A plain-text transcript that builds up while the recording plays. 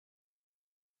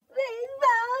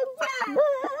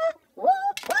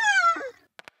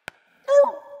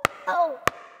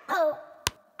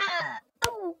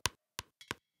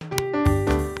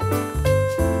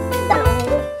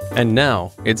And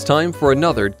now, it's time for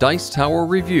another Dice Tower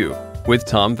review with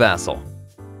Tom Vasel.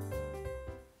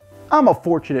 I'm a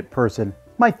fortunate person.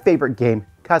 My favorite game,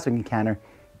 Cosmic Encounter,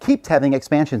 keeps having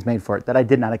expansions made for it that I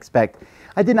did not expect.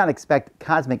 I did not expect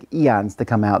Cosmic Eons to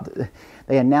come out.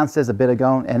 They announced this a bit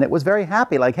ago, and it was very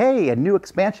happy, like, hey, a new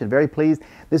expansion, very pleased.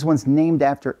 This one's named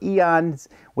after Eons,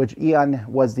 which Eon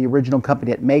was the original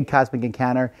company that made Cosmic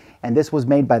Encounter, and this was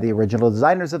made by the original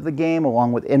designers of the game,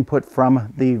 along with input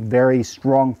from the very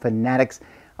strong fanatics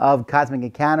of Cosmic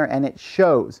Encounter, and it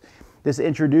shows. This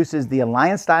introduces the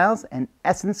Alliance styles and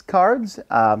Essence cards.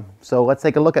 So let's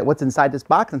take a look at what's inside this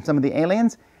box and some of the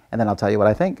aliens, and then I'll tell you what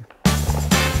I think.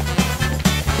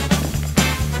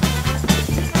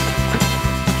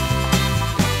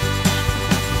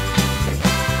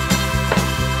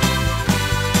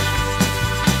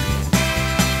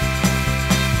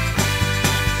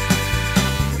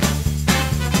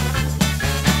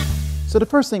 So the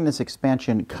first thing this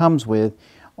expansion comes with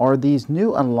are these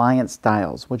new Alliance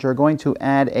styles, which are going to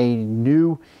add a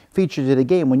new feature to the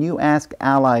game. When you ask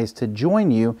allies to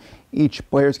join you, each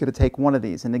player is going to take one of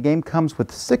these, and the game comes with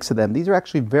 6 of them. These are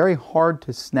actually very hard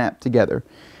to snap together,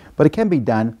 but it can be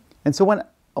done. And so when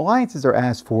alliances are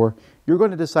asked for, you're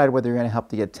going to decide whether you're going to help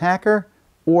the attacker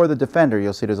or the defender.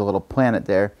 You'll see there's a little planet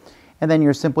there. And then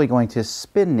you're simply going to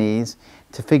spin these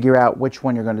to figure out which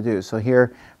one you're going to do. So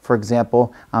here, for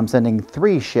example, I'm sending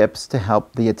 3 ships to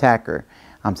help the attacker.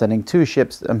 I'm sending 2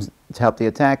 ships to help the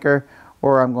attacker,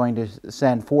 or I'm going to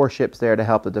send 4 ships there to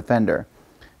help the defender.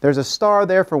 There's a star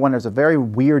there for when there's a very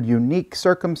weird, unique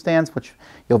circumstance, which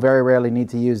you'll very rarely need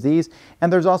to use these.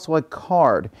 And there's also a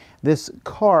card. This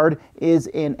card is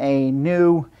in a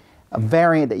new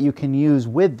variant that you can use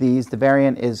with these. The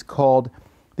variant is called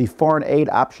the Foreign Aid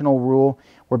Optional Rule,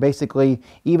 where basically,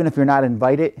 even if you're not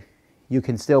invited, you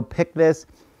can still pick this.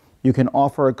 You can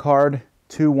offer a card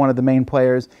to one of the main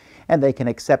players, and they can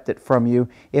accept it from you.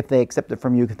 If they accept it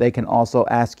from you, they can also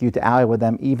ask you to ally with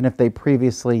them, even if they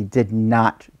previously did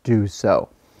not do so.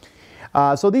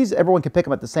 So these, everyone can pick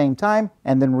them at the same time,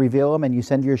 and then reveal them, and you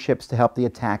send your ships to help the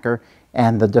attacker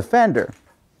and the defender.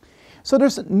 So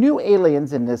there's new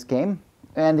aliens in this game,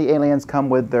 and the aliens come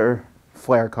with their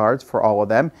flare cards for all of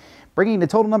them, bringing the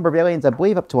total number of aliens, I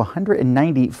believe, up to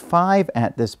 195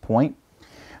 at this point.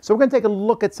 So we're going to take a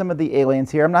look at some of the aliens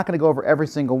here. I'm not going to go over every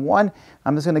single one.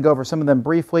 I'm just going to go over some of them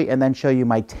briefly and then show you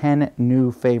my 10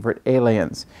 new favorite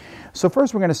aliens. So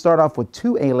first we're going to start off with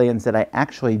 2 aliens that I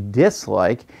actually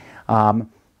dislike.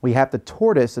 We have the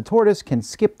tortoise. The tortoise can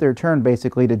skip their turn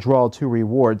basically to draw 2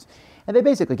 rewards. And they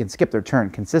basically can skip their turn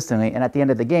consistently, and at the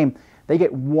end of the game, they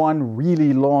get 1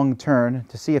 really long turn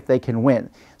to see if they can win.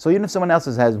 So even if someone else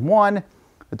has 1,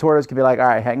 the tortoise can be like, all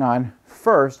right, hang on.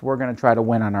 First, we're going to try to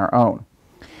win on our own.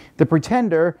 The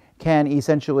pretender can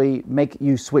essentially make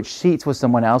you switch seats with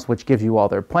someone else, which gives you all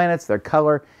their planets, their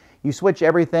color. You switch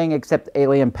everything except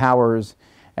alien powers.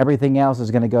 Everything else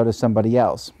is going to go to somebody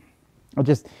else.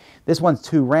 This one's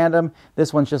too random.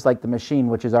 This one's just like the machine,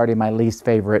 which is already my least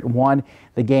favorite one.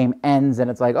 The game ends and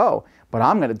it's like, oh, but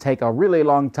I'm going to take a really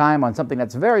long time on something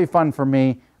that's very fun for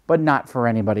me, but not for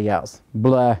anybody else.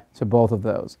 Blah to both of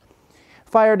those.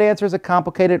 Fire Dancer is a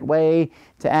complicated way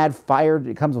to add fire.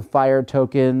 It comes with fire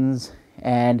tokens,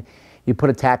 and you put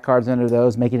attack cards under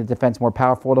those, making the defense more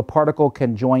powerful. The Particle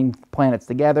can join planets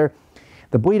together.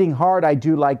 The Bleeding Heart, I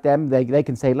do like them. They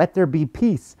can say, let there be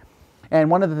peace. And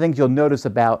one of the things you'll notice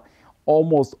about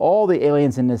almost all the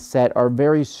aliens in this set are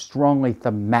very strongly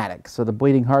thematic. So the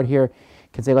Bleeding Heart here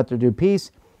can say, let there do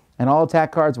peace. And all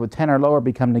attack cards with 10 or lower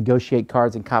become negotiate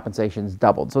cards and compensations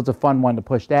doubled. So it's a fun one to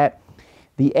push that.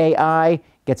 The AI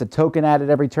gets a token added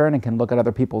every turn and can look at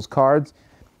other people's cards.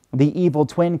 The Evil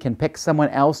Twin can pick someone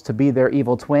else to be their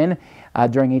evil twin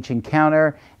during each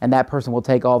encounter, and that person will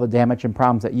take all the damage and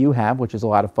problems that you have, which is a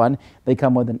lot of fun. They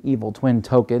come with an Evil Twin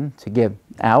token to give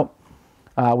out.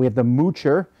 We have the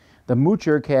Moocher. The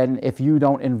Moocher can, if you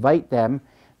don't invite them,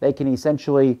 they can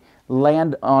essentially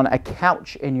land on a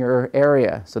couch in your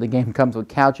area. So the game comes with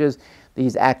couches.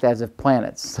 These act as if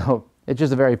planets. So it's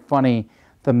just a very funny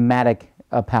thematic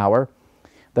power.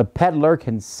 The Peddler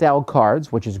can sell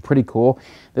cards, which is pretty cool.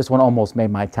 This one almost made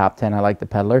my top 10. I like the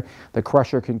Peddler. The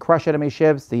Crusher can crush enemy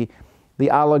ships. The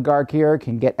Oligarch here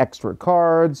can get extra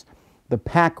cards. The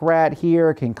Pack Rat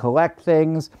here can collect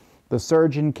things. The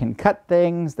Surgeon can cut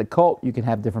things. The Cult, you can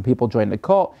have different people join the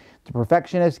Cult. The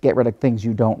Perfectionist, get rid of things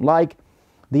you don't like.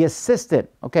 The Assistant.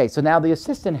 Okay, so now the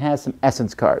Assistant has some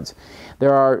Essence cards.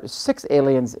 There are 6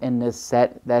 aliens in this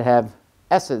set that have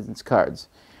essence cards.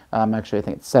 Actually, I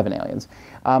think it's 7 aliens.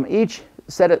 Each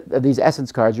set of these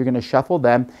essence cards, you're going to shuffle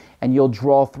them, and you'll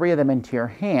draw 3 of them into your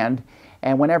hand.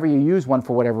 And whenever you use one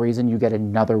for whatever reason, you get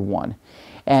another one.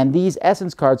 And these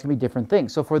essence cards can be different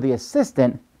things. So for the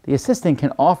assistant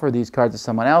can offer these cards to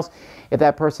someone else. If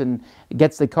that person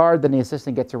gets the card, then the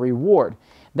assistant gets a reward.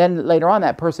 Then later on,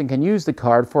 that person can use the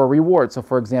card for a reward. So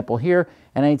for example, here,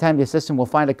 and anytime the assistant will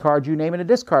find a card you name in a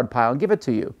discard pile and give it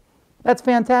to you. That's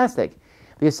fantastic.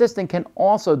 The assistant can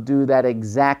also do that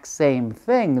exact same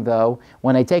thing, though,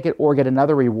 when they take it or get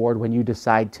another reward when you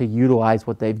decide to utilize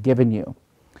what they've given you.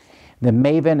 The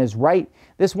Maven is right.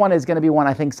 This one is going to be one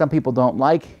I think some people don't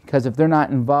like, because if they're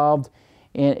not involved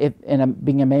in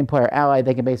being a main player ally,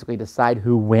 they can basically decide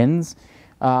who wins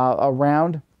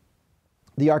around.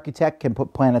 The Architect can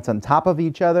put planets on top of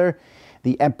each other.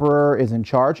 The Emperor is in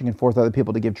charge and can force other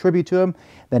people to give tribute to him.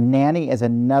 The Nanny is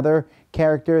another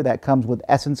character that comes with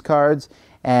essence cards,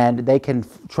 and they can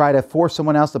try to force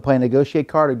someone else to play a negotiate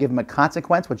card or give them a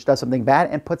consequence, which does something bad,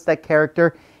 and puts that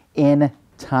character in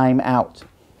timeout.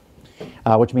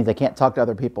 Which means they can't talk to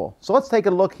other people. So let's take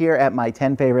a look here at my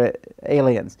 10 favorite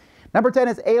aliens. Number 10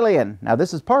 is Alien. Now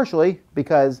this is partially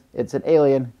because it's an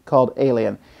alien called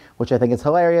Alien, which I think is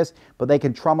hilarious, but they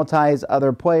can traumatize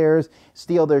other players,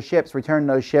 steal their ships, return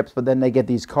those ships, but then they get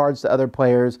these cards to other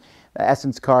players,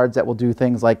 essence cards that will do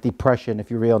things like Depression. If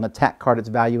you reveal an attack card, its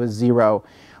value is 0,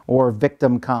 or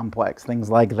Victim Complex, things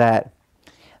like that.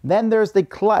 Then there's the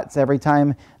Klutz. Every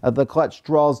time the Klutz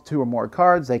draws 2 or more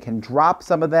cards, they can drop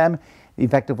some of them,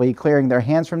 effectively clearing their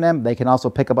hands from them. They can also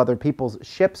pick up other people's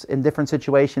ships in different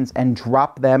situations and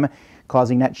drop them,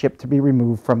 causing that ship to be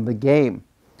removed from the game.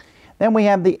 Then we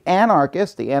have the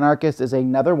Anarchist. The Anarchist is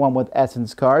another one with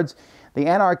essence cards. The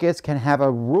Anarchist can have a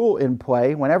rule in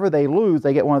play. Whenever they lose,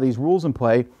 they get one of these rules in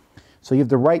play. So you have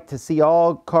the right to see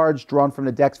all cards drawn from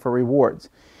the decks for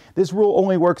rewards. This rule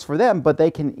only works for them, but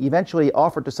they can eventually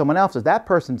offer it to someone else. If that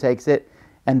person takes it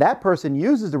and that person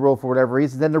uses the rule for whatever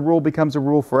reason, then the rule becomes a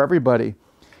rule for everybody.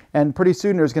 And pretty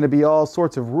soon there's going to be all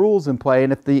sorts of rules in play.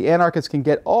 And if the Anarchists can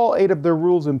get all 8 of their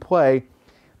rules in play,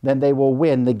 then they will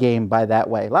win the game by that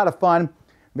way. A lot of fun,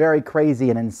 very crazy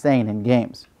and insane in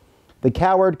games. The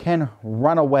Coward can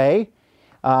run away.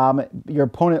 Your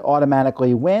opponent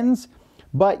automatically wins,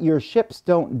 but your ships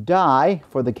don't die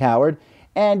for the Coward,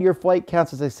 and your flight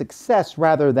counts as a success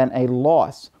rather than a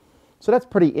loss. So that's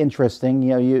pretty interesting. You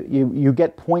know, you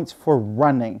get points for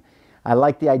running. I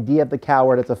like the idea of the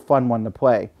Coward. It's a fun one to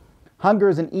play. Hunger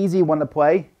is an easy one to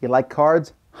play. You like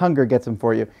cards? Hunger gets them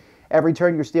for you. Every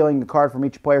turn you're stealing a card from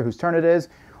each player whose turn it is.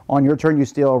 On your turn you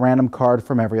steal a random card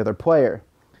from every other player.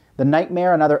 The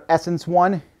Nightmare, another essence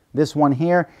one. This one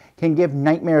here can give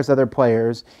nightmares to other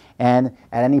players, and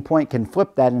at any point can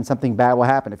flip that and something bad will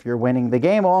happen. If you're winning the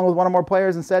game along with one or more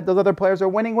players and said those other players are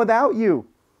winning without you.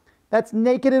 That's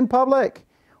naked in public,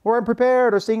 or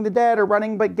unprepared, or seeing the dead, or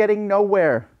running but getting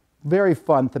nowhere. Very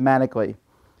fun thematically.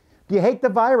 Do you hate the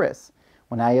Virus?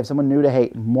 Well, now you have someone new to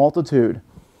hate. Multitude.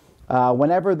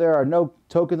 Whenever there are no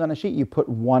tokens on a sheet, you put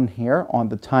 1 here on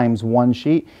the ×1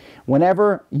 sheet.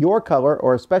 Whenever your color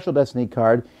or a special destiny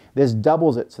card, this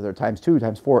doubles it. So they're ×2,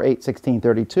 ×4, 8, 16,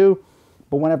 32.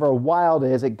 But whenever a wild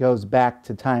is, it goes back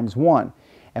to ×1.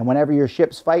 And whenever your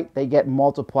ships fight, they get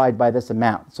multiplied by this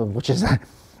amount. So, which is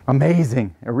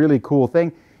amazing, a really cool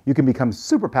thing. You can become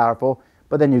super powerful,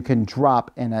 but then you can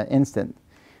drop in an instant.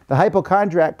 The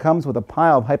Hypochondriac comes with a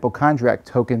pile of Hypochondriac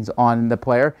tokens on the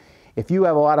player. If you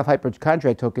have a lot of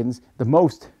Hypochondriac tokens, the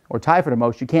most, or tie for the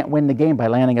most, you can't win the game by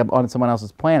landing up on someone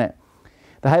else's planet.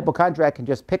 The Hypochondriac can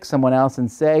just pick someone else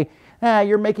and say,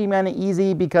 you're making me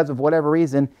uneasy because of whatever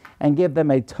reason, and give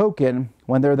them a token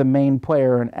when they're the main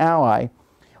player or an ally.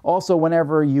 Also,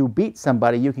 whenever you beat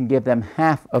somebody, you can give them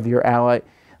half of your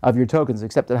tokens,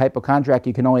 except that Hypochondriac,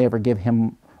 you can only ever give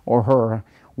him or her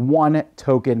 1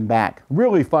 token back.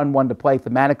 Really fun one to play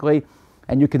thematically,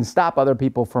 and you can stop other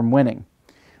people from winning.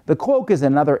 The Cloak is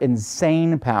another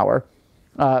insane power.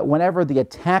 Whenever the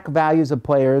attack values of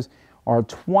players are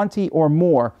 20 or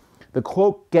more, the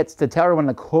Cloak gets to tell everyone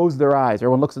to close their eyes.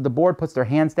 Everyone looks at the board, puts their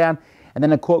hands down, and then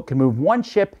the Cloak can move 1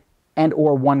 ship and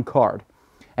or 1 card.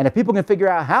 And if people can figure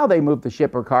out how they move the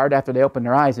ship or card after they open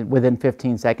their eyes within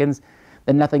 15 seconds,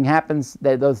 then nothing happens.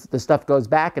 The stuff goes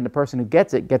back, and the person who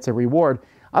gets it gets a reward.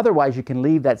 Otherwise, you can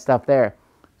leave that stuff there.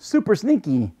 Super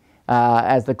sneaky,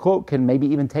 as the Cloak can maybe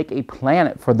even take a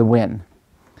planet for the win.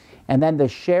 And then the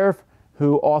Sheriff,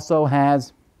 who also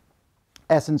has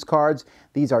essence cards.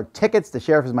 These are tickets. The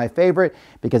Sheriff is my favorite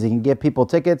because he can give people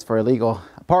tickets for illegal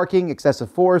parking,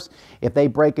 excessive force. If they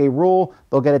break a rule,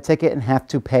 they'll get a ticket and have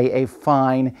to pay a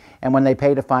fine. And when they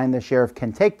pay the fine, the Sheriff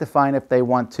can take the fine if they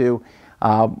want to,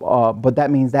 but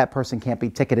that means that person can't be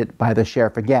ticketed by the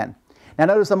sheriff again. Now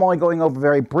notice I'm only going over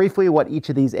very briefly what each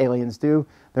of these aliens do.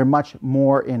 They're much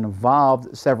more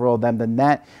involved, several of them, than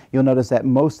that. You'll notice that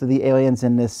most of the aliens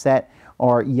in this set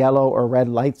are yellow or red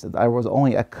lights. There was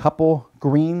only a couple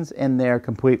greens in there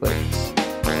completely.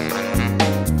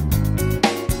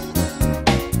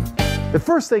 The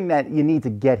first thing that you need to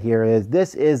get here is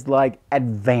this is like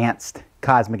advanced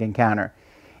cosmic encounter.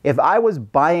 If I was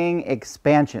buying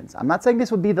expansions, I'm not saying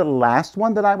this would be the last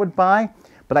one that I would buy,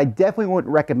 but I definitely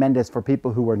wouldn't recommend this for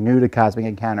people who are new to cosmic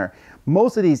encounter.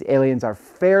 Most of these aliens are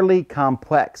fairly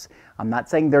complex. I'm not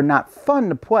saying they're not fun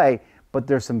to play, but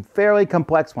there's some fairly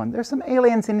complex ones. There's some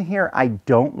aliens in here I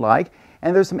don't like,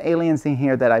 and there's some aliens in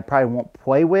here that I probably won't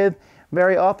play with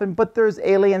very often, but there's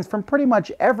aliens from pretty much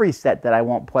every set that I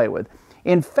won't play with.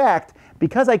 In fact,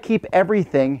 because I keep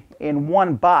everything in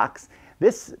one box,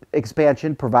 this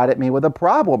expansion provided me with a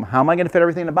problem. How am I going to fit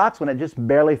everything in a box when it just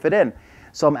barely fit in?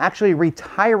 So I'm actually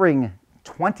retiring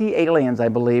 20 aliens, I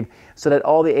believe, so that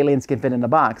all the aliens can fit in the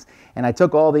box. And I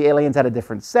took all the aliens out of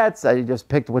different sets. I just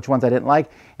picked which ones I didn't like.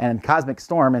 And Cosmic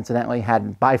Storm, incidentally,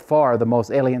 had by far the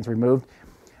most aliens removed.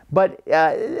 But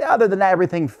other than that,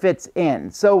 everything fits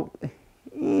in. So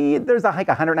there's like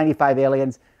 195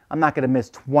 aliens. I'm not going to miss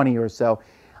 20 or so.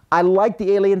 I like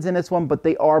the aliens in this one, but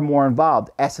they are more involved.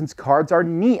 Essence cards are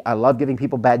neat. I love giving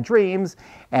people bad dreams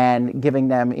and giving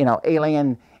them, you know,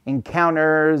 alien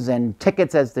encounters and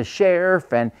tickets as the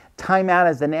sheriff and timeout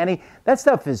as the nanny. That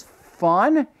stuff is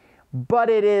fun, but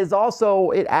it is also,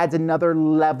 it adds another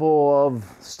level of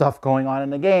stuff going on in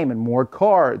the game and more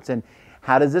cards. And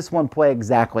how does this one play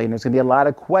exactly? And there's going to be a lot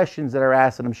of questions that are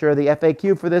asked, and I'm sure the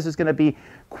FAQ for this is going to be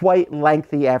quite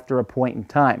lengthy after a point in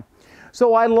time.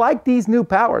 So I like these new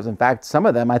powers. In fact, some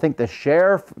of them, I think the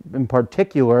sheriff in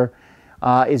particular,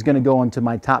 is going to go into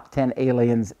my top 10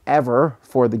 aliens ever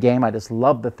for the game. I just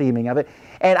love the theming of it.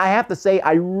 And I have to say,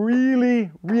 I really,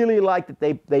 really like that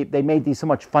they made these so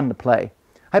much fun to play.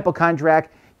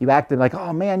 Hypochondriac, you acted like,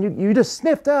 oh man, you just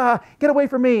sniffed, get away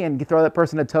from me, and you throw that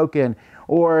person a token.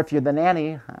 Or if you're the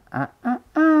nanny,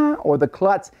 or the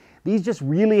klutz, these just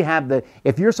really have the,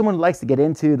 if you're someone who likes to get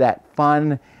into that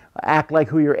fun, act like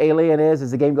who your alien is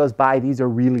as the game goes by, these are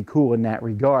really cool in that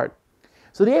regard.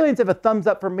 So the aliens have a thumbs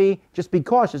up for me. Just be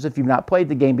cautious if you've not played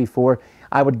the game before.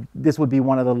 This would be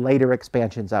one of the later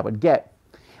expansions I would get.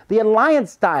 The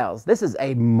Alliance styles, this is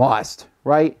a must,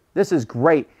 right? This is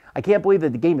great. I can't believe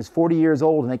that the game is 40 years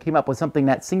old and they came up with something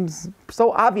that seems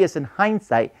so obvious in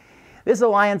hindsight. This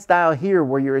Alliance style here,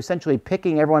 where you're essentially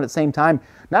picking everyone at the same time,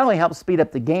 not only helps speed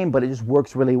up the game, but it just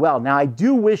works really well. Now, I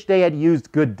do wish they had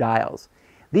used good dials.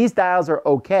 These dials are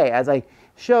okay. As I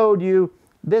showed you,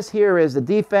 this here is the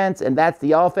defense and that's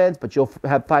the offense, but you'll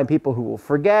find people who will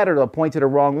forget or they'll point to the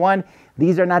wrong one.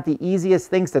 These are not the easiest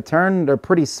things to turn. They're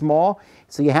pretty small,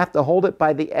 so you have to hold it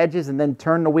by the edges and then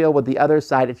turn the wheel with the other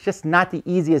side. It's just not the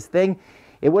easiest thing.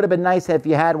 It would have been nice if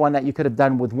you had one that you could have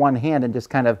done with one hand and just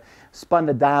kind of spun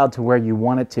the dial to where you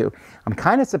want it to. I'm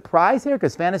kind of surprised here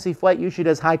because Fantasy Flight usually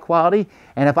does high quality,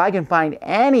 and if I can find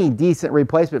any decent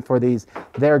replacement for these,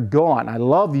 they're gone. I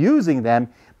love using them,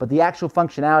 but the actual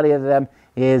functionality of them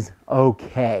is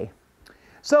okay.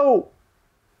 So,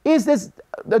 is this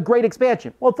a great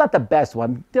expansion? Well, it's not the best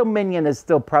one. Dominion is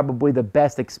still probably the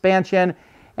best expansion,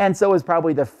 and so is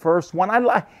probably the first one.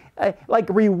 I like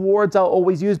rewards I'll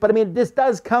always use, but I mean, this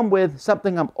does come with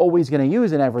something I'm always going to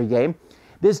use in every game.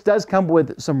 This does come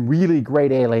with some really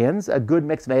great aliens, a good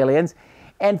mix of aliens.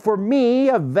 And for me,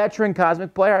 a veteran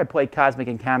Cosmic player, I play Cosmic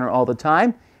Encounter all the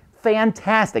time.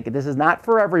 Fantastic. This is not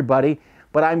for everybody,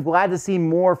 but I'm glad to see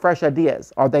more fresh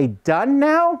ideas. Are they done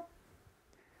now?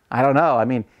 I don't know. I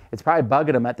mean, it's probably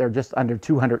bugging them that they're just under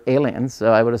 200 aliens,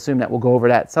 so I would assume that we'll go over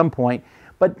that at some point.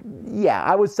 But yeah,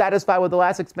 I was satisfied with the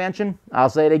last expansion. I'll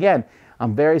say it again.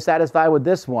 I'm very satisfied with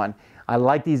this one. I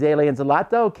like these aliens a lot,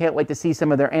 though. Can't wait to see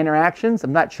some of their interactions.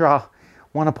 I'm not sure I'll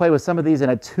want to play with some of these in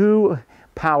a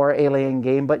 2-power alien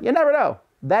game, but you never know.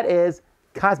 That is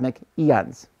Cosmic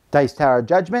Eons. Dice Tower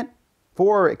Judgment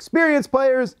for experienced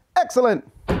players. Excellent.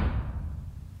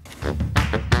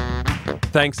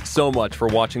 Thanks so much for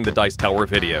watching the Dice Tower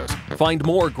videos. Find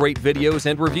more great videos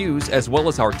and reviews, as well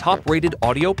as our top-rated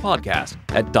audio podcast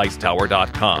at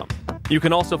Dicetower.com. You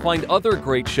can also find other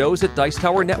great shows at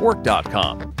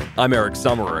Dicetowernetwork.com. I'm Eric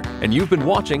Summerer, and you've been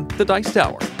watching The Dice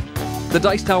Tower. The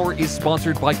Dice Tower is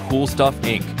sponsored by Cool Stuff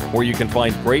Inc., where you can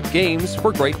find great games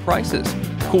for great prices.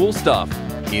 Cool stuff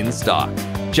in stock.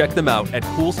 Check them out at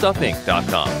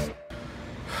CoolStuffInc.com.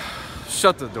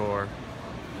 Shut the door.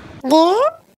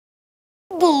 There.